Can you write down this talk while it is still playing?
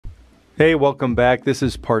Hey, welcome back. This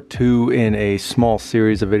is part 2 in a small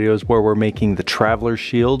series of videos where we're making the Traveler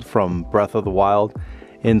Shield from Breath of the Wild.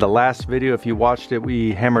 In the last video, if you watched it,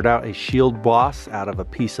 we hammered out a shield boss out of a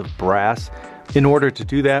piece of brass. In order to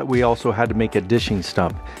do that, we also had to make a dishing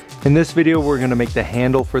stump. In this video, we're going to make the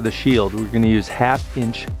handle for the shield. We're going to use 1/2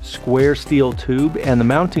 inch square steel tube, and the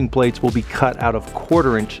mounting plates will be cut out of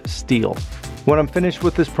 1/4 inch steel. When I'm finished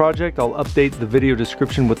with this project, I'll update the video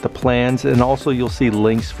description with the plans, and also you'll see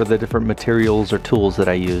links for the different materials or tools that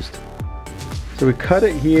I used. So we cut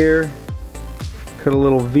it here, cut a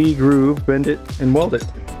little V groove, bend it, and weld it.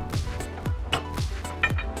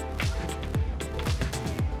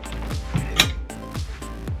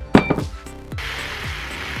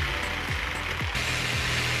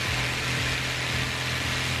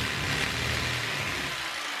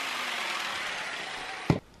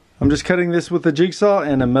 I'm just cutting this with a jigsaw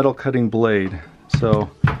and a metal cutting blade.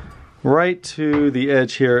 So right to the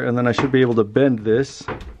edge here, and then I should be able to bend this.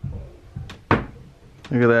 Look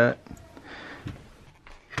at that.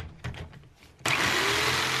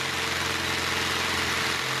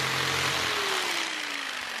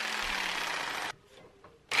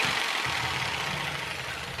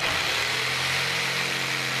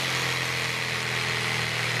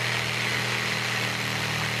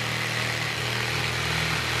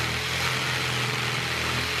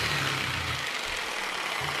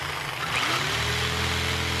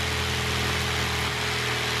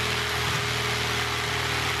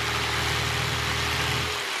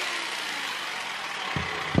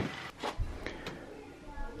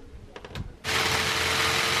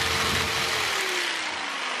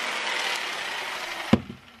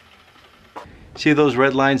 See those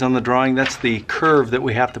red lines on the drawing? That's the curve that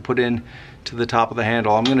we have to put in to the top of the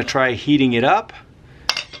handle. I'm going to try heating it up,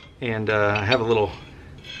 and I have a little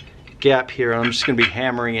gap here. I'm just going to be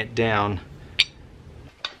hammering it down.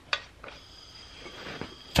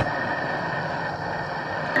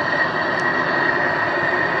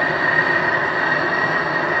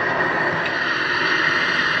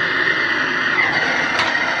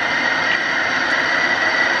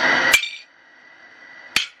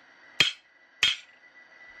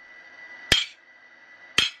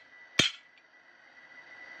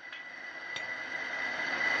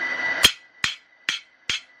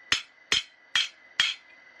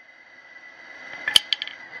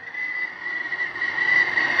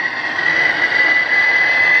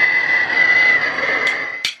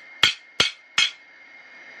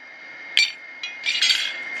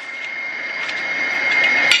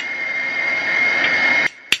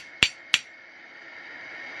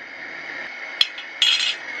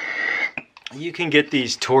 You can get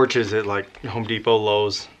these torches at like Home Depot,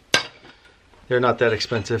 Lowe's. They're not that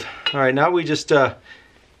expensive. All right, now we just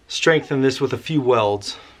strengthen this with a few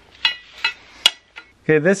welds.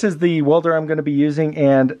 Okay, this is the welder I'm going to be using,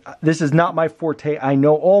 and this is not my forte. I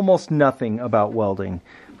know almost nothing about welding.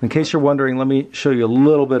 In case you're wondering, let me show you a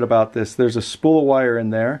little bit about this. There's a spool of wire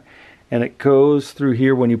in there, and it goes through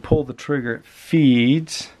here. When you pull the trigger, it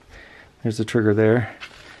feeds. There's the trigger there.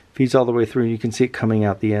 Feeds all the way through. You can see it coming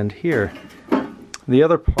out the end here. The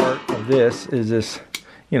other part of this is this,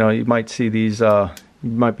 you know, you might see these, you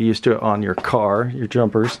might be used to it on your car, your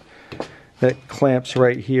jumpers. That clamps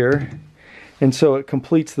right here, and so it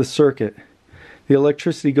completes the circuit. The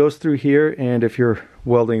electricity goes through here, and if you're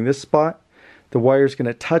welding this spot, the wire's going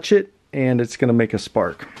to touch it, and it's going to make a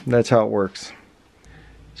spark. That's how it works.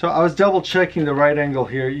 So I was double checking the right angle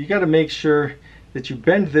here. You got to make sure that you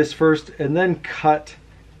bend this first, and then cut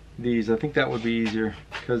these. I think that would be easier,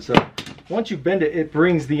 because once you bend it, it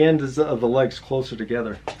brings the ends of the legs closer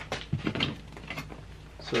together.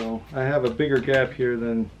 So I have a bigger gap here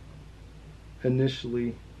than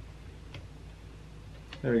initially.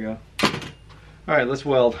 There we go. All right, let's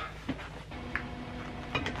weld.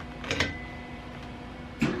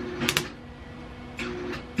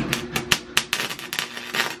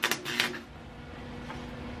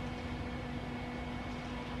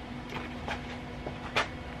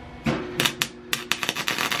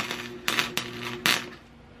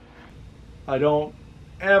 I don't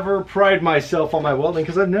ever pride myself on my welding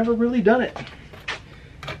because I've never really done it.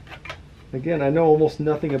 Again, I know almost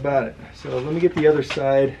nothing about it. So let me get the other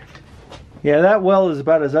side. Yeah, that weld is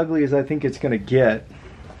about as ugly as I think it's going to get.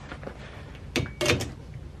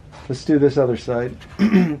 Let's do this other side.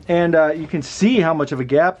 And you can see how much of a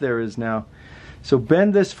gap there is now. So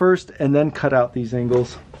bend this first and then cut out these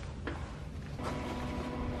angles.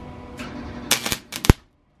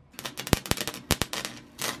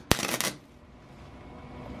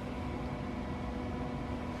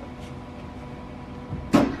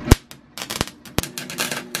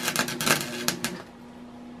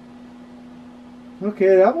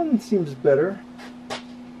 Okay, that one seems better.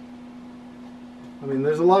 I mean,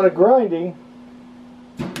 there's a lot of grinding.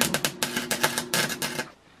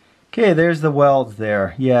 Okay, there's the welds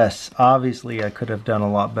there. Yes, obviously I could have done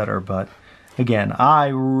a lot better, but again, I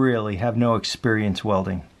really have no experience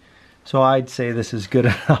welding. So I'd say this is good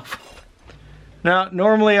enough. Now,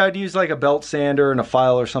 normally I'd use like a belt sander and a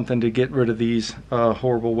file or something to get rid of these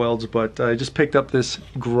horrible welds, but I just picked up this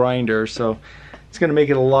grinder, so it's going to make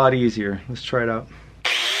it a lot easier. Let's try it out.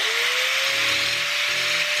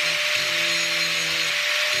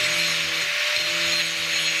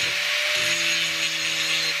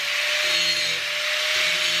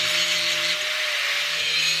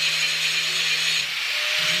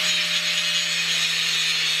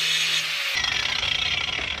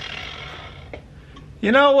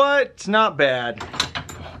 You know what? It's not bad.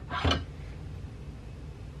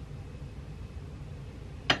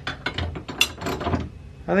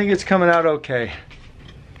 I think it's coming out okay.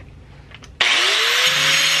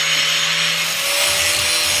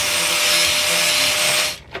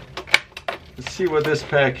 Let's see what this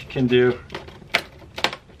pack can do.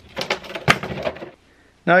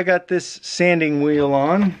 Now I got this sanding wheel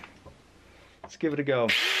on. Let's give it a go.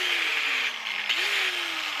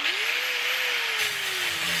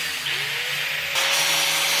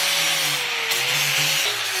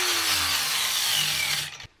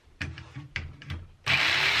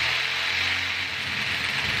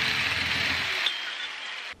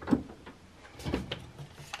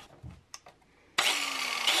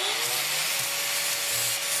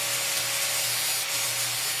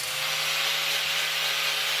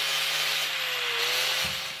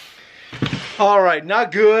 Alright,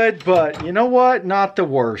 not good, but you know what? Not the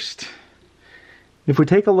worst. If we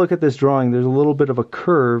take a look at this drawing, there's a little bit of a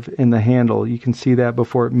curve in the handle. You can see that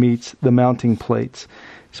before it meets the mounting plates.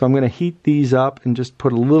 So I'm going to heat these up and just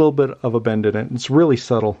put a little bit of a bend in it. It's really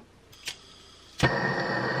subtle.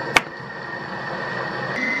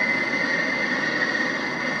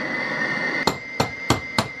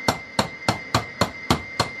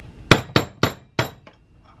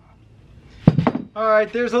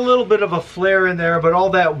 Alright, there's a little bit of a flare in there, but all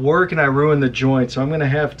that work and I ruined the joint, so I'm going to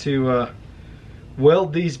have to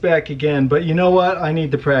weld these back again. But you know what? I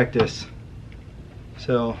need to practice.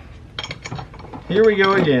 So, here we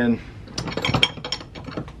go again.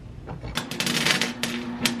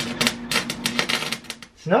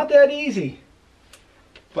 It's not that easy,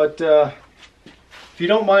 but if you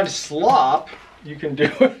don't mind slop, you can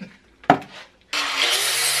do it.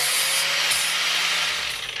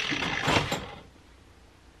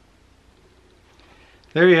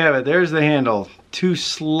 There you have it. There's the handle. Two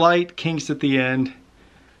slight kinks at the end,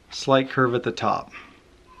 slight curve at the top.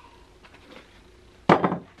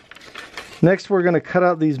 Next we're going to cut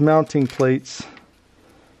out these mounting plates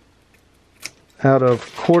out of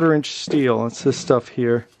 1/4" steel. It's this stuff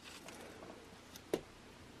here.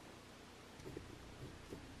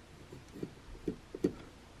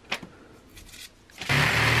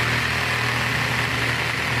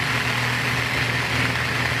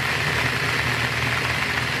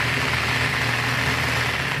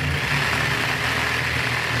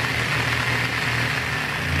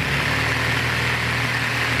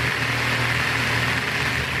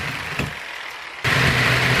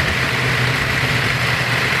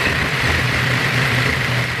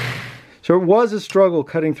 So it was a struggle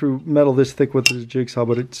cutting through metal this thick with this jigsaw,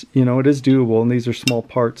 but it's, you know, it is doable, and these are small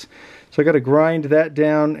parts. So I got to grind that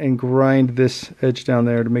down and grind this edge down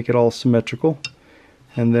there to make it all symmetrical.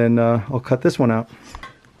 And then I'll cut this one out.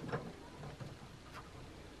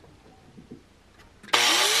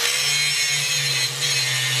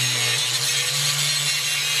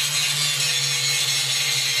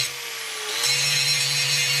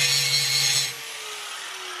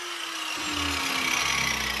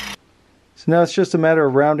 So now it's just a matter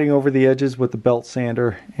of rounding over the edges with the belt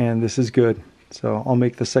sander, and this is good. So I'll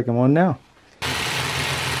make the second one now.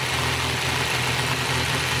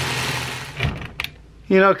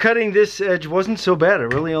 You know, cutting this edge wasn't so bad. It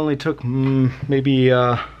really only took maybe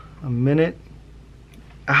a minute.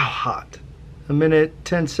 Ow, hot. A minute,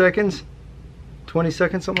 10 seconds, 20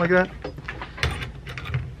 seconds, something like that.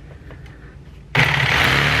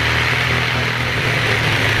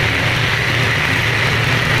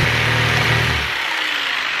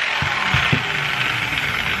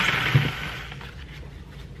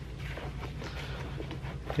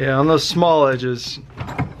 Yeah, on those small edges,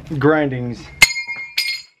 grinding's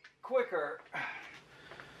quicker.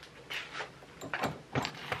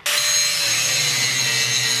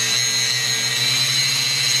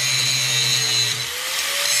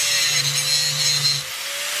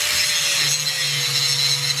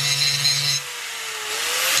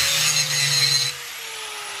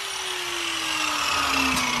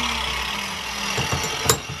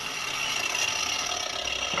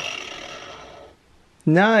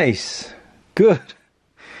 Nice. Good.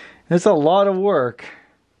 It's a lot of work.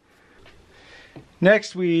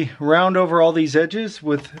 Next, we round over all these edges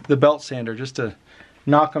with the belt sander just to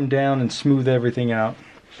knock them down and smooth everything out.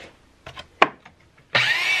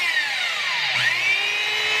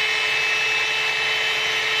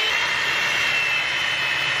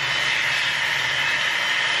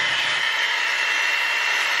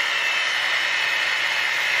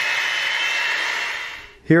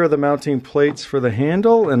 Here are the mounting plates for the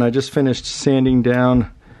handle, and I just finished sanding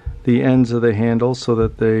down the ends of the handle so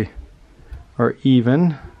that they are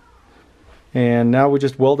even. And now we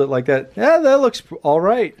just weld it like that. Yeah, that looks all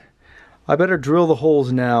right. I better drill the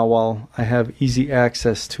holes now while I have easy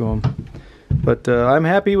access to them. But I'm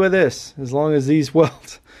happy with this, as long as these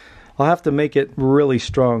weld. I'll have to make it really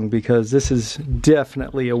strong because this is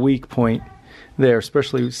definitely a weak point there,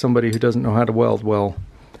 especially somebody who doesn't know how to weld well.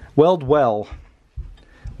 Weld well,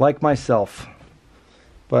 like myself.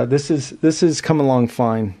 But this is coming along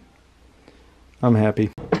fine. I'm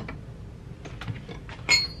happy.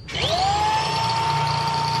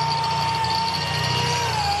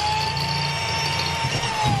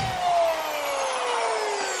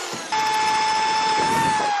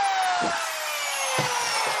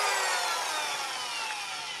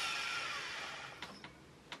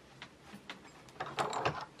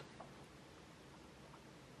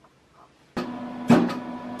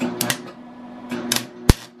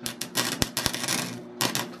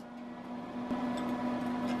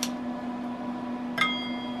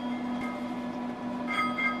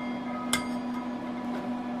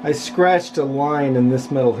 I scratched a line in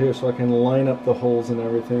this metal here so I can line up the holes and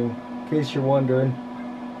everything, in case you're wondering.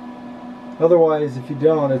 Otherwise, if you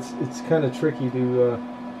don't, it's kind of tricky to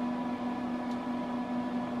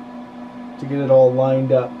get it all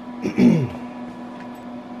lined up.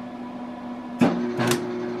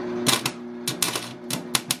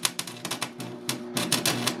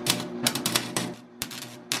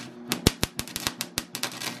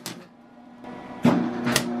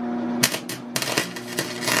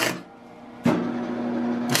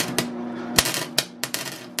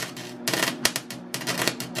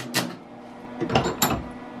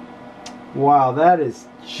 Wow, that is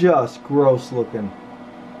just gross looking.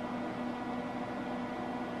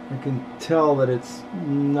 I can tell that it's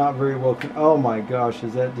not very well. Oh my gosh,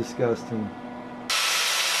 is that disgusting?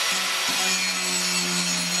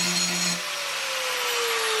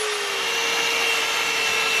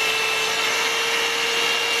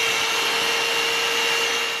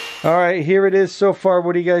 Alright, here it is so far.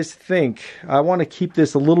 What do you guys think? I want to keep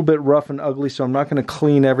this a little bit rough and ugly, so I'm not going to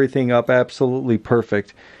clean everything up absolutely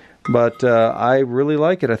perfect. But I really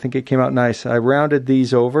like it. I think it came out nice. I rounded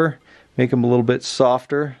these over, make them a little bit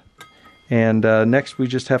softer. And next we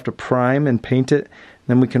just have to prime and paint it.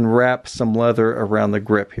 Then we can wrap some leather around the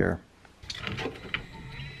grip here.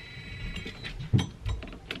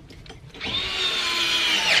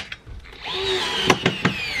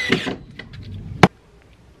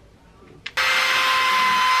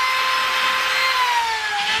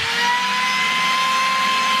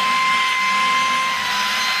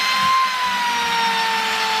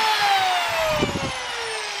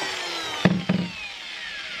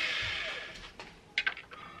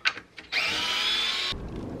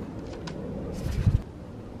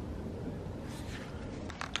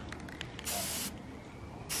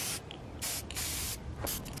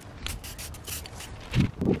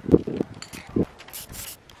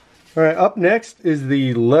 Alright, up next is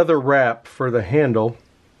the leather wrap for the handle.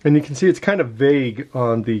 And you can see it's kind of vague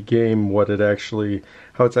on the game how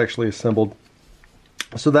it's actually assembled.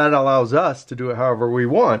 So that allows us to do it however we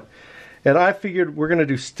want. And I figured we're going to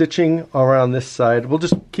do stitching around this side. We'll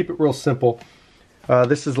just keep it real simple.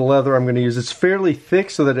 This is the leather I'm going to use. It's fairly thick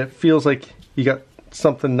so that it feels like you got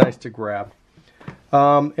something nice to grab.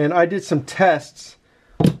 And I did some tests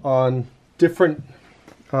on different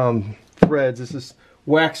threads. This is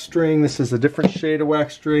wax string. This is a different shade of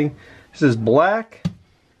wax string. This is black.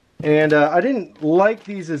 And I didn't like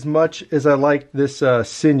these as much as I liked this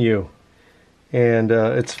sinew. And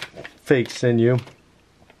it's fake sinew.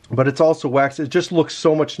 But it's also wax. It just looks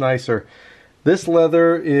so much nicer. This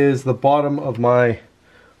leather is the bottom of my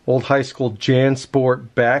old high school JanSport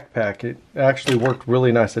backpack. It actually worked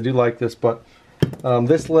really nice. I do like this, but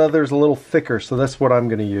this leather is a little thicker, so that's what I'm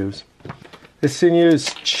going to use. This sinew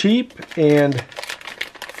is cheap, and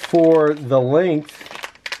for the length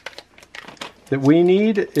that we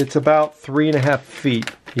need, it's about 3.5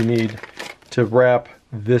 feet you need to wrap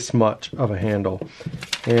this much of a handle.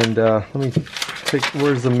 And let me take,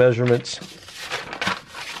 where's the measurements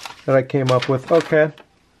that I came up with? Okay.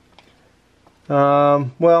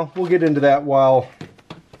 Well, we'll get into that while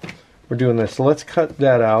we're doing this. So let's cut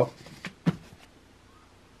that out.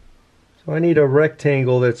 So I need a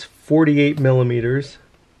rectangle that's 48 millimeters.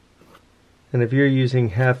 And if you're using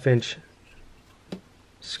 1/2 inch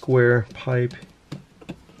square pipe,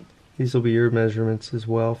 these will be your measurements as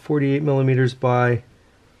well. 48 millimeters by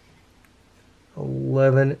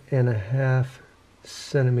 11.5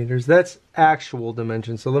 centimeters. That's actual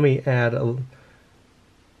dimensions. So let me add a,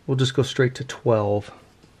 we'll just go straight to 12.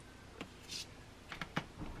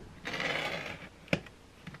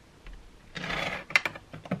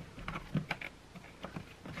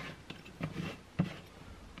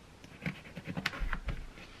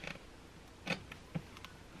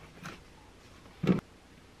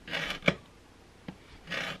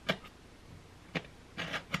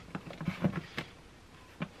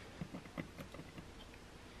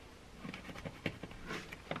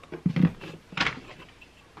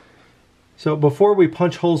 So before we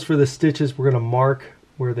punch holes for the stitches, we're going to mark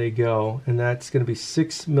where they go, and that's going to be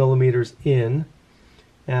 6 millimeters in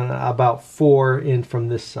and about 4 in from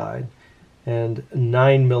this side and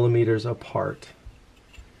 9 millimeters apart.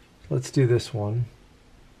 Let's do this one.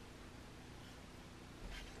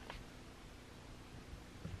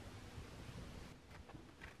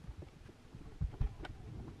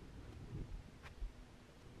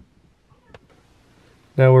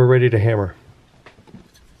 Now we're ready to hammer.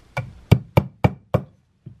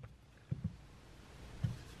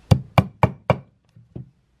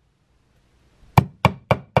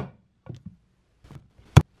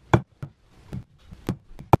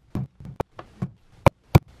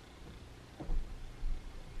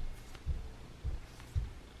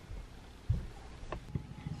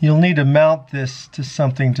 You'll need to mount this to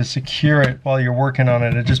something to secure it while you're working on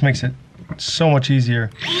it. It just makes it so much easier.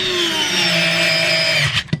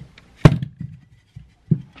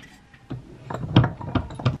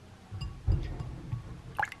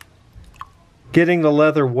 Getting the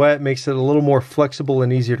leather wet makes it a little more flexible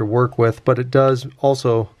and easier to work with, but it does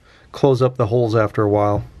also close up the holes after a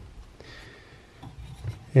while.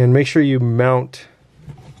 And make sure you mount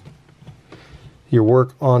your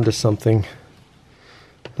work onto something.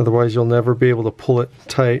 Otherwise you'll never be able to pull it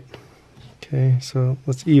tight. Okay, so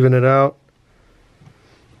let's even it out.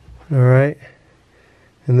 Alright.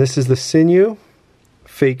 And this is the sinew,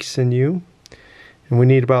 fake sinew. And we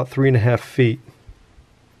need about 3.5 feet.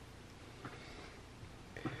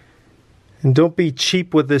 And don't be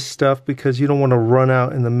cheap with this stuff because you don't want to run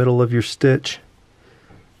out in the middle of your stitch.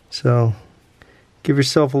 So give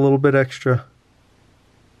yourself a little bit extra.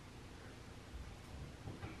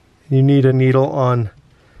 You need a needle on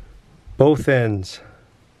both ends.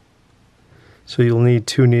 So you'll need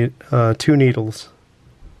two needles.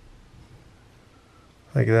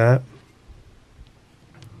 Like that.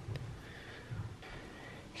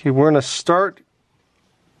 Okay, we're going to start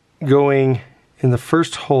going in the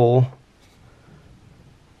first hole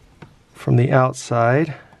from the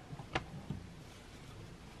outside.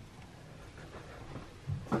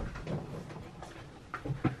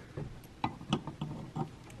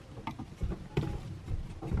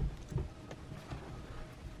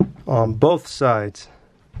 On both sides.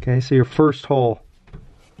 Okay, so your first hole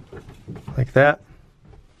like that.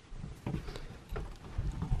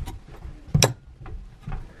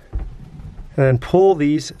 And then pull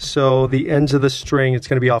these so the ends of the string, it's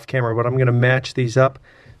going to be off camera, but I'm going to match these up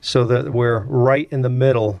so that we're right in the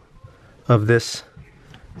middle of this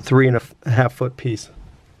 3.5 foot piece.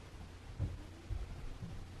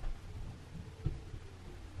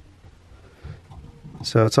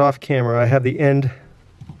 So it's off camera. I have the end.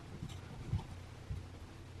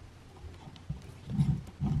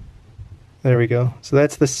 There we go. So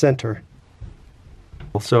that's the center.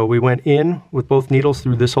 So we went in with both needles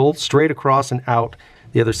through this hole, straight across and out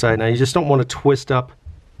the other side. Now you just don't want to twist up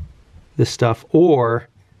this stuff, or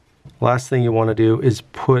last thing you want to do is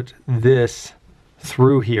put this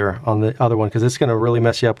through here on the other one, because it's going to really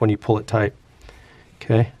mess you up when you pull it tight.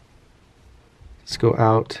 Okay. Let's go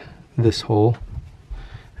out this hole.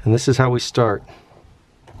 And this is how we start.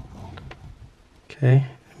 Okay.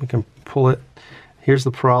 We can pull it. Here's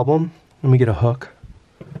the problem. Let me get a hook.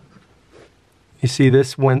 You see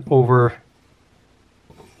this went over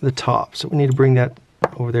the top, so we need to bring that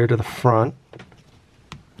over there to the front,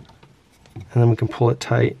 and then we can pull it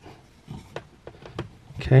tight.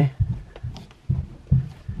 Okay.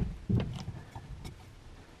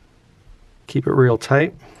 Keep it real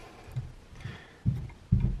tight.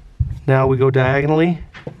 Now we go diagonally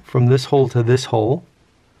from this hole to this hole.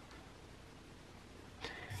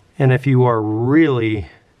 And if you are really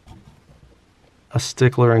a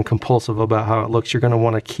stickler and compulsive about how it looks, you're going to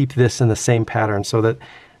want to keep this in the same pattern so that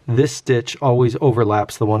this stitch always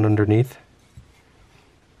overlaps the one underneath.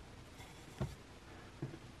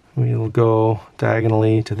 We'll go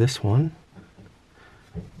diagonally to this one.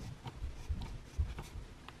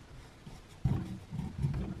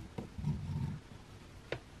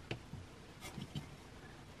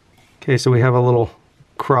 Okay, so we have a little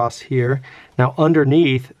cross here. Now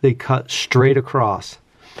underneath, they cut straight across.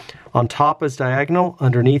 On top is diagonal,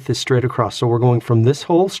 underneath is straight across. So we're going from this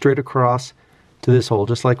hole straight across to this hole,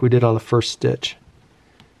 just like we did on the first stitch.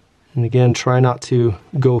 And again, try not to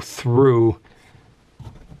go through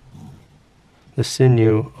the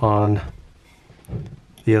sinew on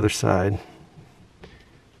the other side.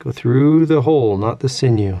 Go through the hole, not the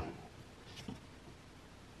sinew.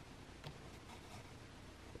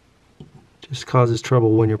 Just causes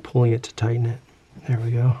trouble when you're pulling it to tighten it. There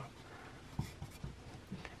we go.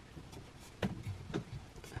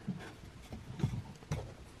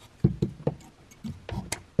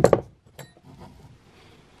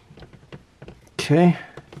 Okay.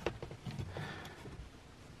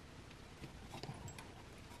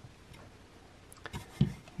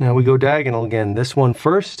 Now we go diagonal again. This one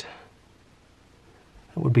first.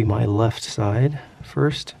 That would be my left side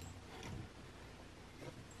first.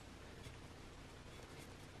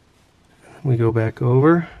 We go back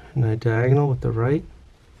over and I diagonal with the right.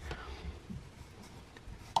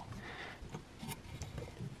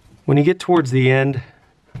 When you get towards the end,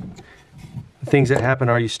 the things that happen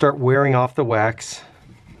are you start wearing off the wax,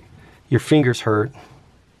 your fingers hurt,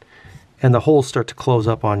 and the holes start to close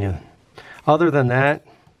up on you. Other than that,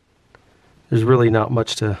 there's really not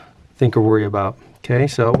much to think or worry about. Okay,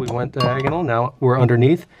 so we went diagonal, now we're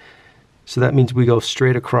underneath, so that means we go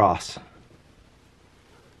straight across.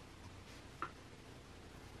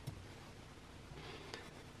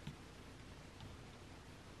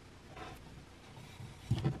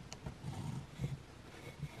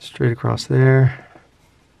 Straight across there.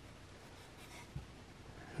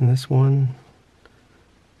 And this one,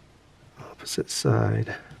 opposite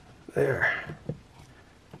side, there.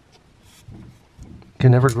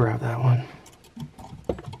 Can never grab that one.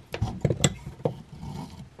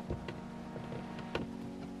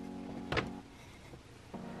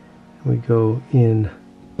 We go in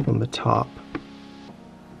from the top.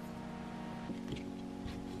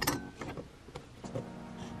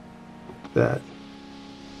 Like that.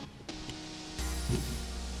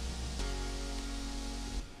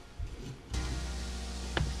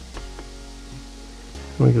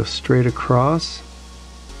 We go straight across.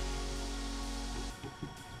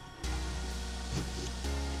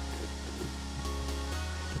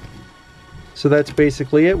 So that's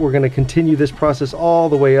basically it. We're going to continue this process all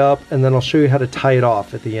the way up, and then I'll show you how to tie it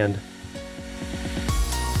off at the end.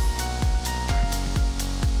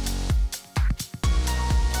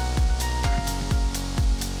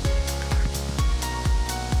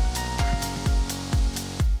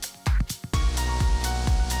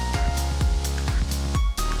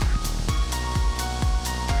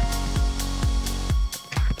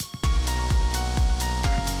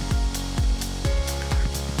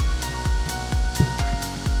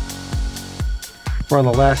 We're on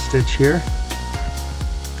the last stitch here.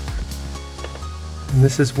 And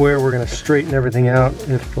this is where we're going to straighten everything out.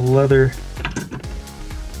 If the leather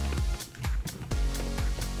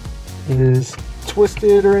is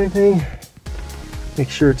twisted or anything, make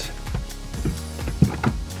sure it's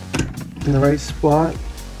in the right spot.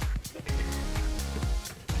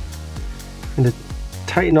 And to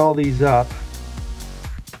tighten all these up,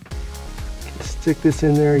 stick this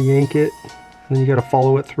in there, yank it, and then you got to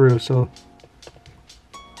follow it through. So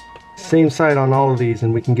same side on all of these,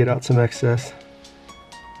 and we can get out some excess.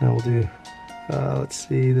 Now we'll do, let's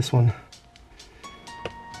see, this one.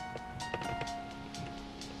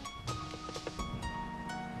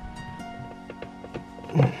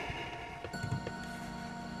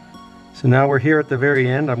 So now we're here at the very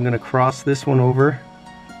end. I'm going to cross this one over,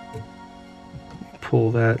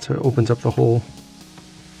 pull that so it opens up the hole.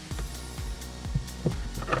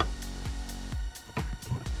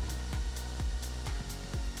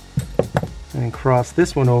 And cross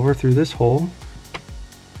this one over through this hole.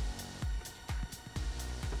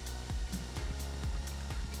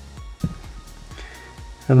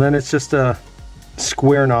 And then it's just a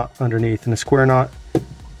square knot underneath, and a square knot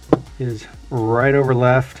is right over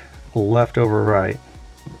left, left over right.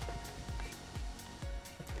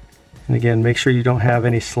 And again, make sure you don't have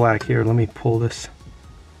any slack here. Let me pull this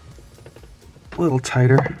a little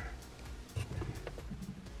tighter.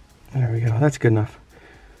 There we go, that's good enough.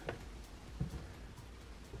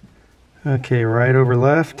 Okay, right over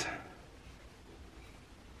left.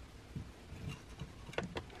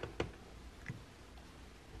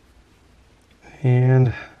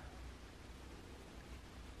 and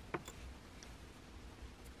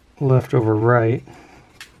left over right.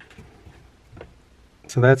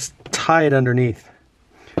 So that's tied underneath.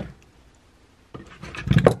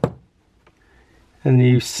 And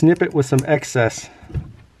you snip it with some excess.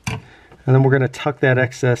 And then we're going to tuck that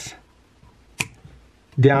excess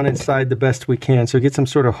down inside the best we can. So get some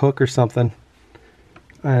sort of hook or something.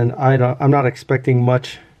 And I'm not expecting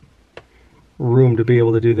much room to be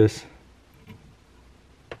able to do this.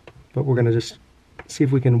 But we're going to just see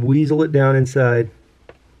if we can weasel it down inside.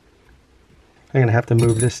 I'm going to have to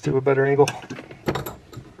move this to a better angle.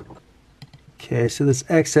 Okay, so this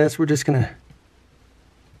excess, we're just going to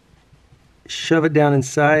shove it down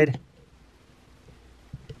inside.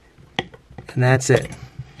 And that's it.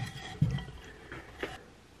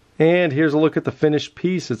 And here's a look at the finished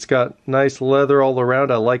piece. It's got nice leather all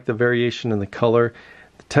around. I like the variation in the color.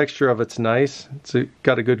 The texture of it's nice. It's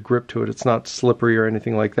got a good grip to it. It's not slippery or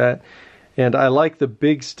anything like that. And I like the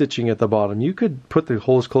big stitching at the bottom. You could put the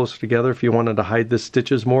holes closer together if you wanted to hide the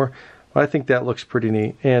stitches more. I think that looks pretty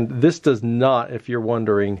neat. And this does not, if you're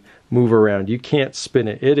wondering, move around. You can't spin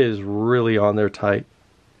it. It is really on there tight.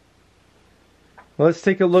 Well, let's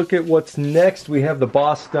take a look at what's next. We have the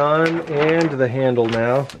boss done and the handle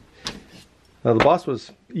now. Now the boss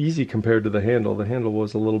was easy compared to the handle. The handle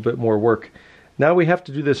was a little bit more work. Now we have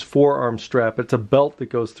to do this forearm strap. It's a belt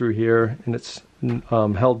that goes through here, and it's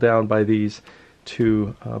held down by these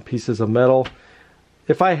two pieces of metal.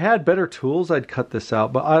 If I had better tools, I'd cut this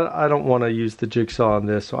out, but I don't want to use the jigsaw on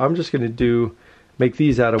this, so I'm just going to make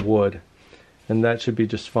these out of wood, and that should be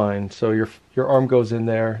just fine. So your arm goes in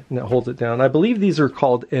there, and it holds it down. I believe these are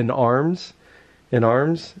called in arms,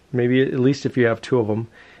 maybe at least if you have two of them.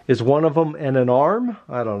 Is one of them an arm?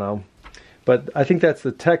 I don't know, but I think that's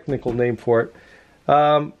the technical name for it.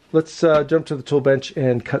 Let's jump to the tool bench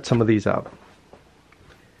and cut some of these out.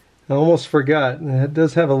 I almost forgot, it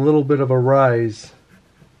does have a little bit of a rise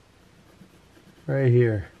right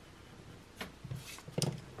here.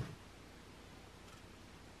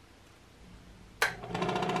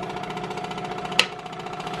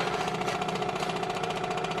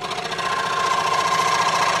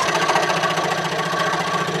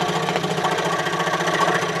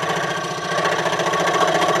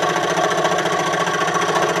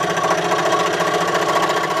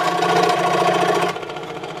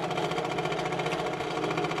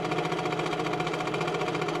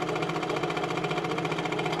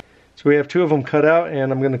 So we have two of them cut out,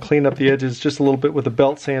 and I'm going to clean up the edges just a little bit with a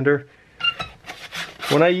belt sander.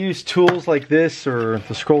 When I use tools like this or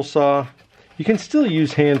the scroll saw, you can still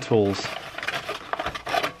use hand tools.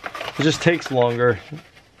 It just takes longer,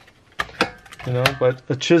 you know, but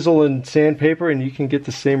a chisel and sandpaper and you can get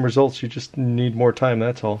the same results. You just need more time,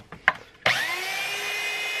 that's all.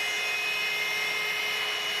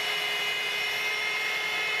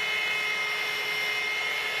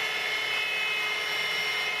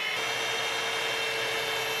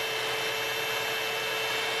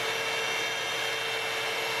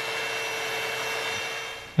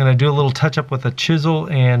 And I do a little touch up with a chisel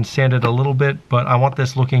and sand it a little bit, but I want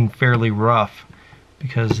this looking fairly rough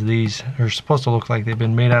because these are supposed to look like they've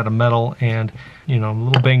been made out of metal and, you know, a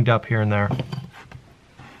little banged up here and there.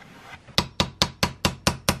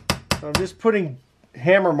 I'm just putting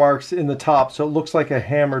hammer marks in the top so it looks like a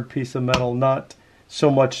hammered piece of metal, not so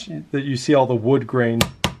much that you see all the wood grain.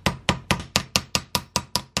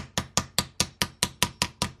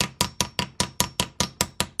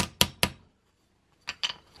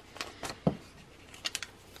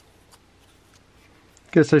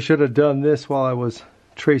 Guess I should have done this while I was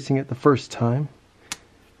tracing it the first time,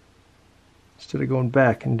 instead of going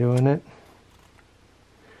back and doing it.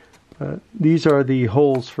 But these are the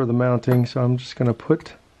holes for the mounting, so I'm just going to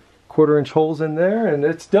put 1/4-inch holes in there and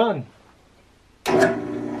it's done.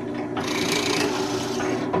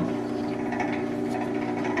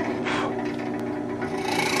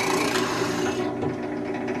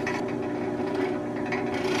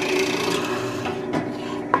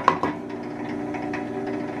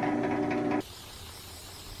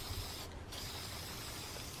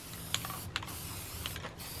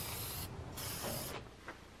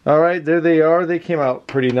 Alright, there they are. They came out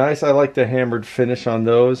pretty nice. I like the hammered finish on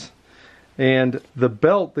those. And the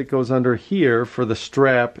belt that goes under here for the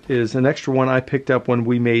strap is an extra one I picked up when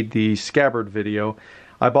we made the scabbard video.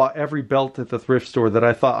 I bought every belt at the thrift store that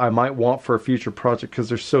I thought I might want for a future project because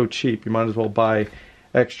they're so cheap. You might as well buy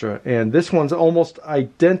extra. And this one's almost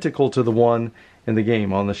identical to the one in the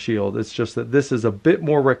game on the shield. It's just that this is a bit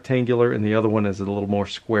more rectangular and the other one is a little more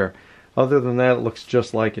square. Other than that, it looks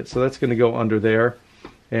just like it. So that's going to go under there.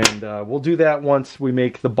 And we'll do that once we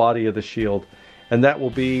make the body of the shield. and that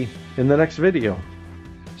will be in the next video.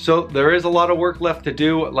 So there is a lot of work left to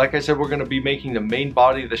do. Like I said, we're going to be making the main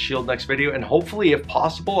body of the shield next video, and hopefully, if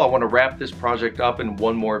possible, I want to wrap this project up in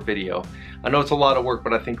one more video. I know it's a lot of work,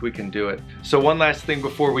 but I think we can do it. So one last thing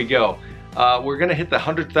before we go. We're going to hit the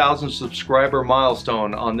 100,000 subscriber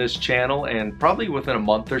milestone on this channel, and probably within a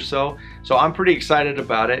month or so. So I'm pretty excited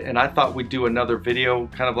about it, and I thought we'd do another video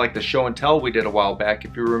kind of like the show and tell we did a while back.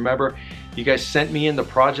 If you remember, you guys sent me in the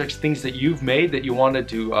projects, things that you've made that you wanted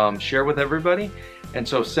to share with everybody. And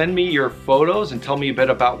so send me your photos and tell me a bit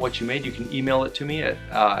about what you made. You can email it to me at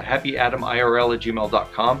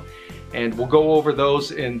happyatomIRL@gmail.com, and we'll go over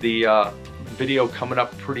those in the video coming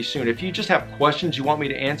up pretty soon. If you just have questions you want me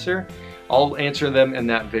to answer, I'll answer them in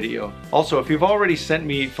that video. Also, if you've already sent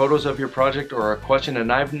me photos of your project or a question and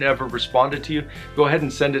I've never responded to you, go ahead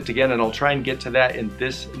and send it again, and I'll try and get to that in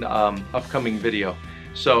this upcoming video.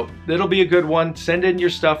 So it'll be a good one. Send in your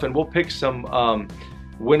stuff and we'll pick some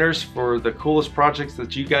winners for the coolest projects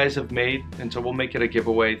that you guys have made, and so we'll make it a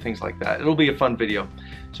giveaway, things like that. It'll be a fun video.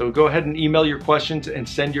 So go ahead and email your questions and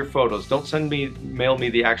send your photos. Don't mail me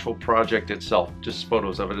the actual project itself, just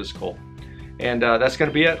photos of it is cool. And that's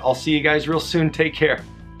gonna be it. I'll see you guys real soon. Take care.